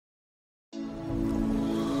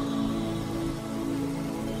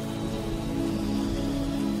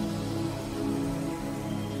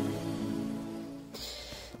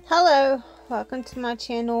Hello, welcome to my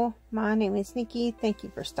channel. My name is Nikki. Thank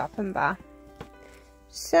you for stopping by.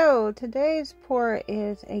 So today's pour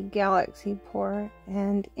is a galaxy pour,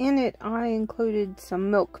 and in it I included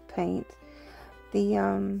some milk paint. The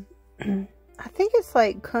I think it's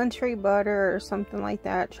like country butter or something like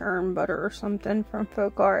that, churn butter or something from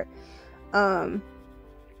Folk Art.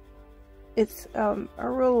 It's a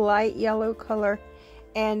real light yellow color,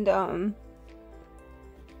 and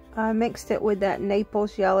I mixed it with that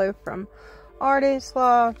Naples yellow from Artist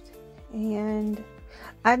Loft, and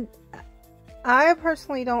I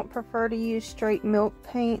personally don't prefer to use straight milk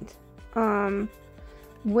paint. When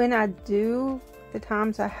I do, the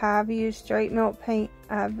times I have used straight milk paint,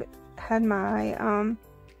 I've had my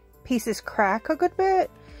pieces crack a good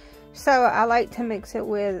bit, so I like to mix it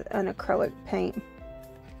with an acrylic paint.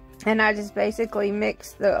 And I just basically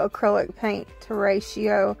mix the acrylic paint to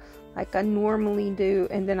ratio like I normally do,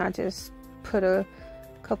 and then I just put a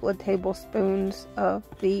couple of tablespoons of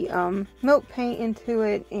the milk paint into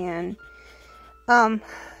it. And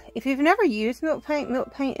if you've never used milk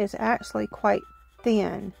paint is actually quite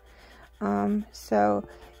thin. So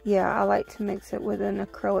yeah, I like to mix it with an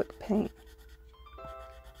acrylic paint.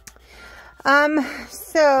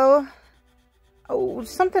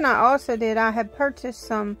 Something I also did, I had purchased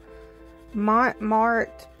some Mart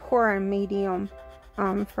pouring medium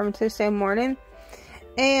from Tuesday morning,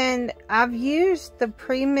 and I've used the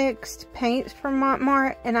pre-mixed paints from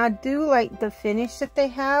Mart, and I do like the finish that they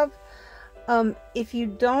have. If you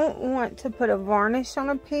don't want to put a varnish on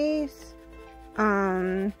a piece,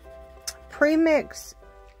 pre-mixed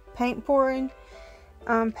paint pouring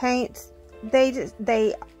paints,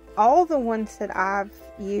 all the ones that I've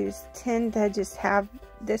used tend to just have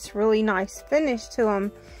this really nice finish to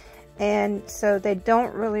them, and so they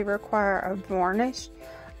don't really require a varnish.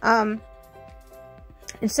 And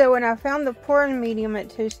so when I found the pouring medium at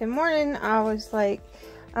Tuesday morning, I was like,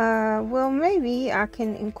 well, maybe I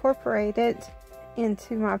can incorporate it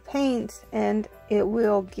into my paints and it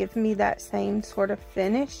will give me that same sort of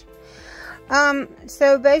finish.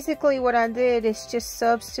 So basically what I did is just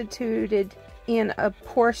substituted in a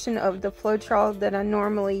portion of the Flotroal that I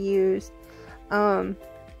normally use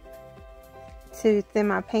to thin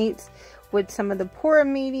my paints with some of the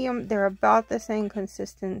pouring medium. They're about the same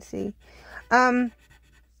consistency.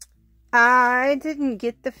 I didn't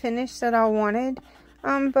get the finish that I wanted,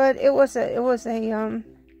 but it was a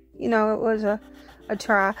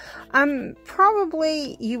try.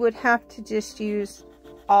 Probably you would have to just use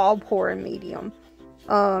all pouring medium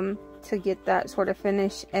to get that sort of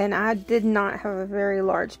finish, and I did not have a very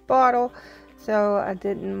large bottle, so I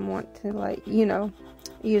didn't want to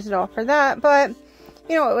use it all for that. But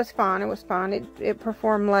it was fine. It was fine. It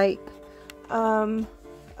performed like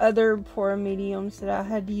other pouring mediums that I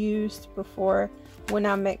had used before when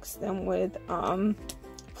I mixed them with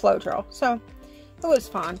Flotroal, so it was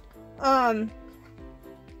fine.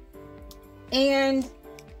 And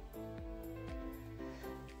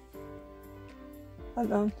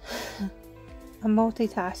hold on, I'm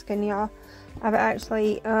multitasking, y'all. I'm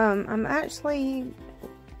actually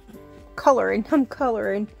coloring. I'm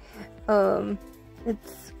coloring.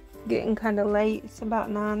 It's getting kind of late. It's about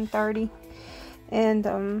 9:30, and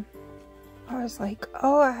I was like,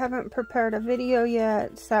 oh, I haven't prepared a video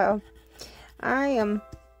yet, so I am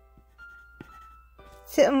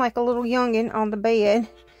sitting like a little youngin' on the bed,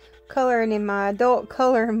 coloring in my adult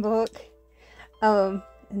coloring book, and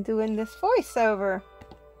doing this voiceover.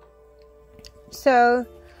 So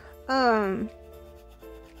I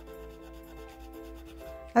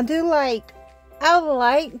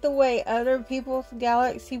like the way other people's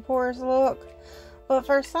galaxy pours look, but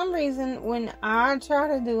for some reason when I try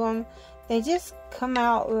to do them, they just come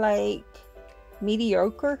out like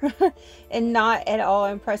mediocre and not at all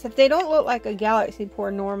impressive. They don't look like a galaxy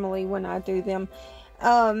pour normally when I do them.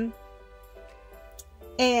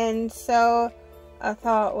 And so I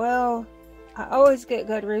thought, well, I always get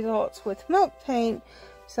good results with milk paint,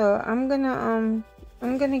 so I'm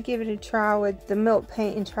gonna give it a try with the milk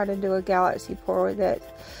paint and try to do a galaxy pour with it.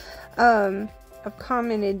 I've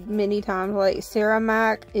commented many times, like, Sarah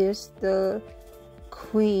Mac is the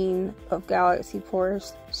queen of galaxy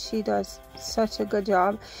pours. She does such a good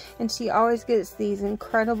job, and she always gets these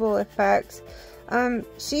incredible effects.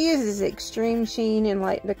 She uses Extreme Sheen and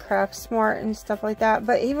like the Craft Smart and stuff like that,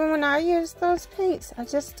 but even when I use those paints, I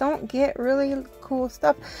just don't get really cool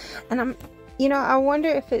stuff. And I wonder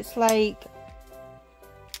if it's like,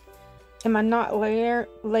 am I not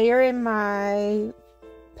layering my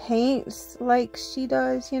paints like she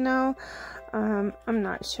does, I'm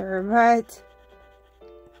not sure, but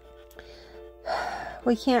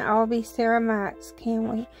we can't all be Sarah Max,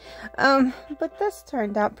 can we? But this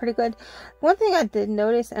turned out pretty good. One thing I did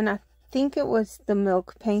notice, and I think it was the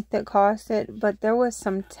milk paint that caused it, but there was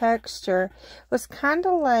some texture. It was kind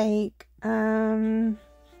of like,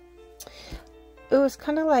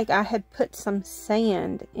 I had put some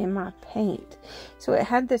sand in my paint. So it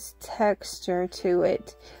had this texture to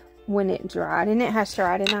it when it dried, and it has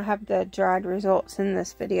dried, and I have the dried results in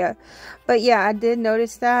this video. But yeah, I did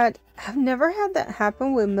notice that. I've never had that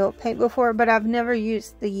happen with milk paint before, but I've never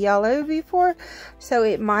used the yellow before, so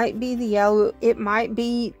it might be the yellow. It might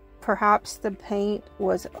be perhaps the paint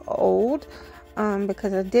was old,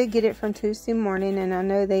 because I did get it from Tuesday Morning, and I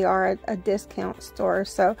know they are a discount store.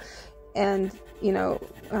 So, and you know,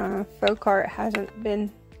 Folk Art hasn't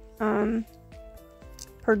been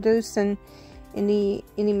producing any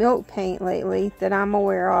milk paint lately that I'm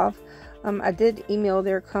aware of. I did email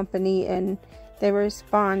their company and they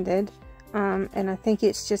responded, and I think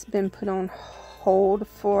it's just been put on hold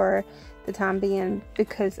for the time being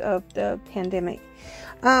because of the pandemic.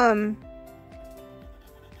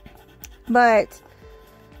 But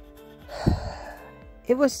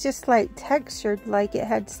it was just like textured, like it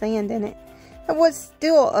had sand in it. It was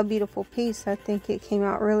still a beautiful piece. I think it came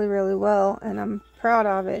out really, really well, and I'm proud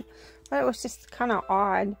of it. But it was just kind of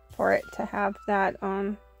odd for it to have that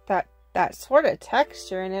that sort of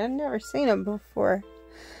texture in it. I've never seen it before.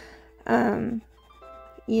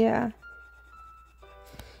 Yeah.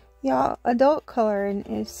 Y'all, adult coloring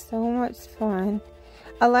is so much fun.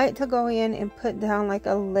 I like to go in and put down like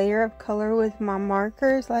a layer of color with my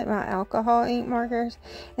markers, like my alcohol ink markers,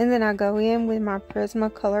 and then I go in with my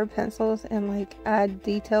Prismacolor pencils and like add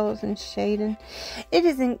details and shading. It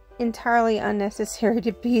isn't entirely unnecessary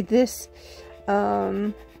to be this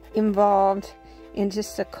involved in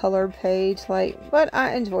just a color page, like, but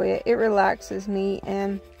I enjoy it. It relaxes me,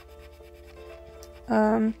 and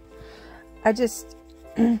I just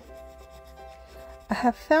I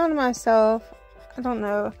have found myself, I don't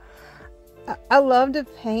know, I love to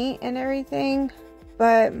paint and everything,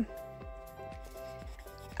 but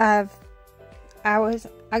I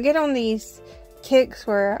get on these kicks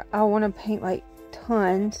where I want to paint like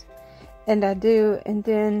tons, and I do, and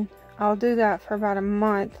then I'll do that for about a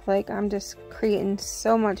month. Like, I'm just creating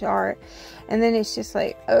so much art, and then it's just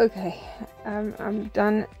like, okay, I'm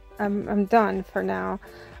done. I'm done for now.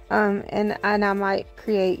 And I might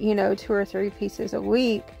create, you know, 2 or 3 pieces a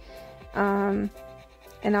week. And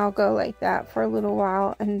I'll go like that for a little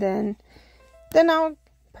while, and then I'll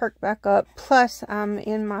perk back up. Plus, I'm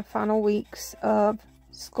in my final weeks of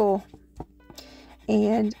school,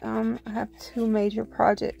 and I have 2 major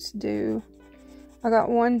projects due. I got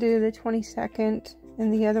one due the 22nd,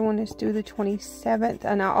 and the other one is due the 27th,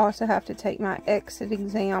 and I also have to take my exit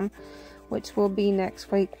exam, which will be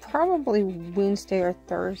next week, probably Wednesday or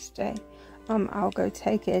Thursday. I'll go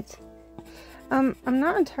take it. I'm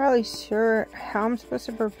not entirely sure how I'm supposed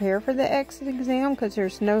to prepare for the exit exam, because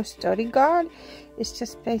there's no study guide. It's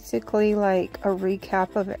just basically like a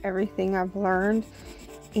recap of everything I've learned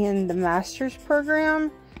in the master's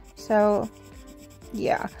program. So,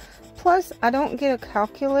 yeah. Plus, I don't get a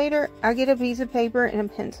calculator. I get a piece of paper and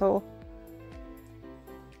a pencil.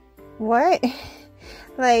 What?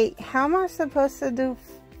 Like, how am I supposed to do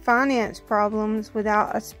finance problems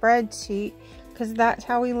without a spreadsheet? Because that's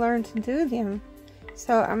how we learn to do them.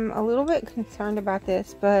 So I'm a little bit concerned about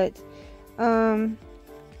this, but I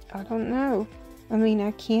don't know. I mean, I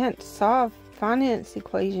can't solve finance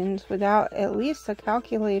equations without at least a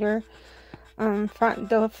calculator.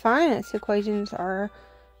 The finance equations are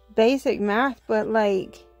basic math, but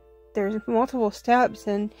like, there's multiple steps,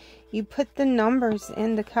 and you put the numbers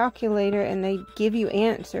in the calculator and they give you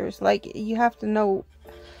answers. Like, you have to know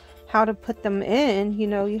how to put them in, you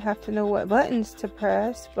know, you have to know what buttons to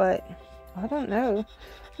press, but I don't know.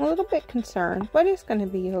 I'm a little bit concerned, but it's going to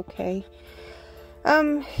be okay.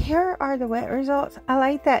 Here are the wet results. I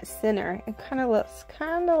like that center. It kind of looks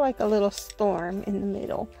kind of like a little storm in the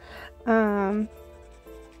middle. Yeah,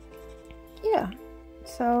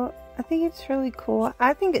 so I think it's really cool.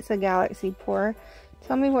 I think it's a galaxy pour.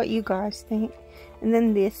 Tell me what you guys think. And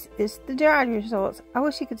then this is the dried results. I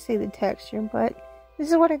wish you could see the texture, but this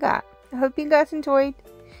is what I got. I hope you guys enjoyed.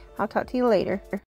 I'll talk to you later.